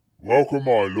Welcome,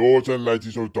 my lords and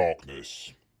ladies of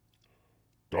darkness.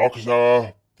 Darkest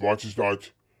hour, brightest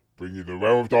night, bringing the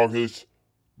realm of darkness,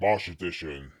 March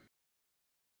edition.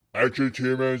 Ancient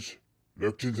humans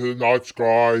looked into the night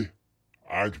sky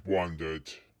and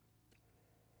wondered.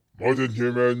 Modern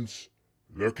humans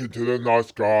look into the night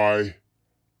sky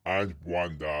and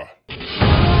wonder.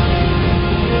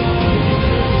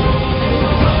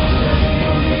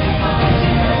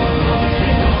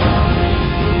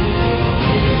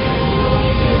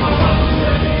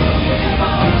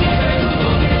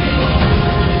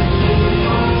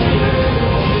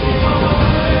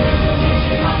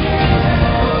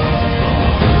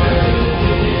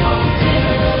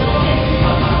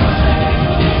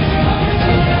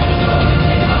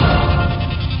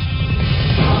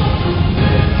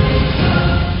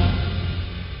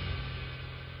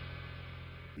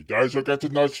 The days are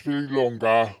getting noticeably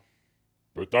longer,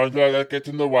 but don't let that get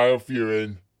in the way of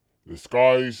viewing the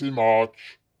skies in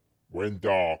March when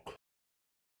dark.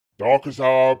 Darkest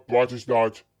hour, brightest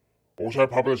night also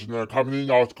published an accompanying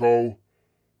article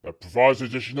that provides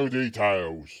additional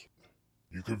details.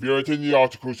 You can view it in the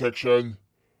article section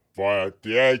via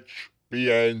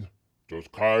dhbn.co.uk.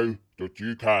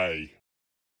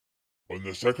 On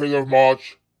the 2nd of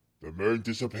March, the moon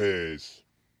disappears,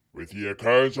 with the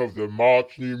occurrence of the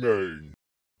March new moon.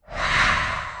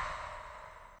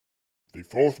 The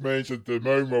fourth means that the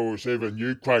moon will receive a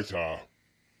new crater,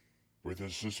 with a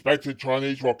suspected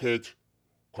Chinese rocket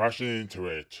crashing into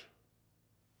it.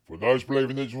 For those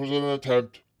believing this was an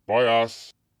attempt by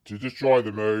us to destroy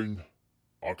the moon,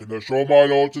 I can assure my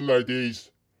lords and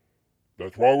ladies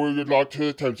that while we would like to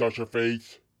attempt such a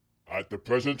feat, at the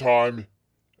present time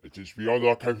it is beyond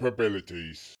our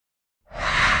capabilities.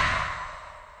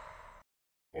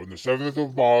 On the 7th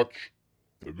of March,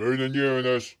 the moon and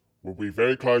Uranus will be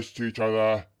very close to each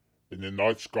other in the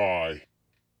night sky,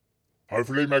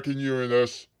 hopefully making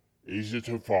Uranus easier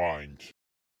to find.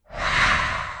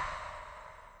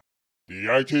 The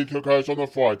 18th occurs on a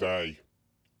Friday,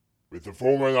 with the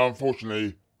full moon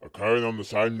unfortunately occurring on the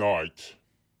same night,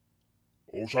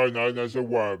 also known as the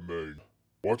worm moon.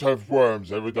 What have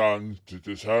worms ever done to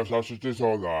deserve such a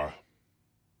dishonour?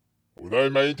 Although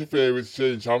it may interfere with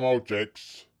seeing some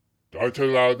objects, don't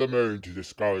allow the moon to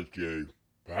discourage you.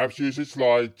 Perhaps use its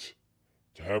light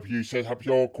to help you set up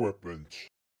your equipment.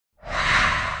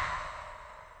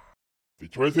 The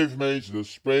 20th means the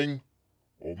spring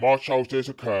or March solstice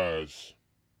occurs,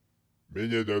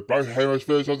 meaning that both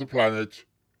hemispheres of the planet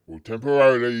will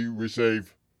temporarily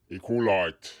receive equal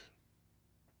light,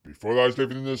 before those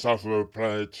living in the south of the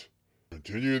planet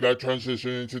continue their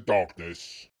transition into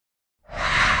darkness.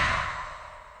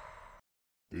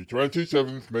 The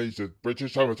 27th means that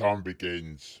British summertime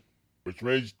begins, which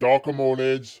means darker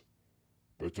mornings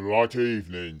but lighter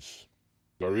evenings.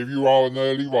 So if you are an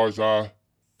early riser,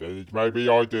 then it may be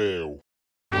ideal.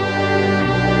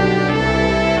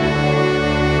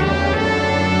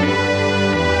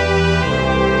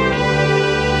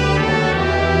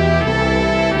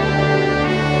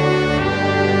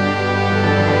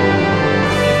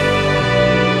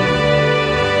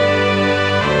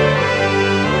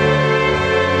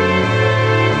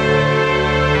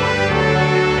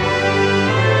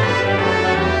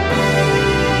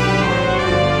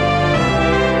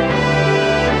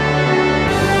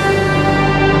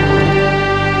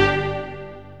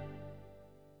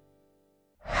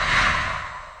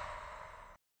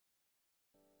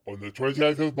 On the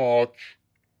 28th of March,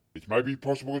 it may be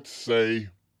possible to see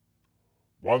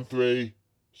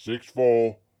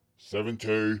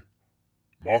 136472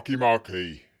 Marky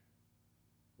Marky,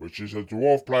 which is a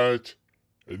dwarf planet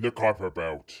in the Kuiper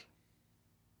Belt.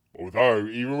 Although,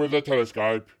 even with a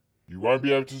telescope, you won't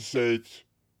be able to see it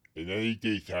in any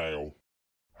detail.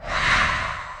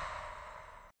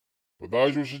 For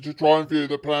those wishing to try and view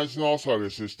the planets in our solar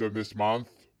system this month,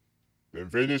 then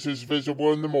Venus is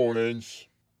visible in the mornings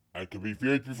and can be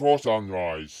viewed before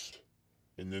sunrise,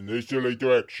 in an easterly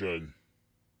direction.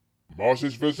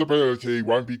 Mars's visibility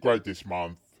won't be great this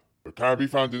month, but can be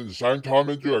found in the same time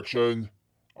and direction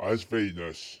as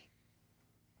Venus.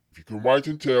 If you can wait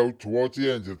until towards the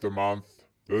end of the month,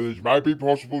 then it may be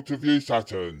possible to view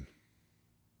Saturn,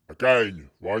 again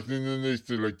rising in an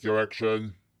easterly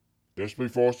direction, just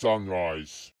before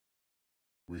sunrise.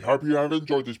 We hope you have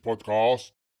enjoyed this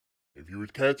podcast. If you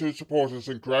would care to support us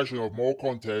in creation of more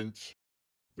content,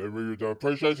 then we would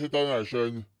appreciate a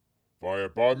donation via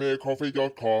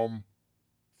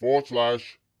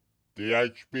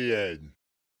buymeacoffee.com/DHBN.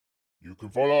 You can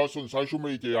follow us on social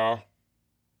media,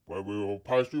 where we will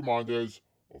post reminders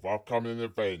of upcoming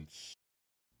events,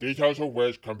 details of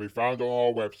which can be found on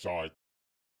our website.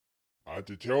 And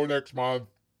until next month,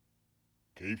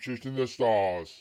 keep shooting the stars.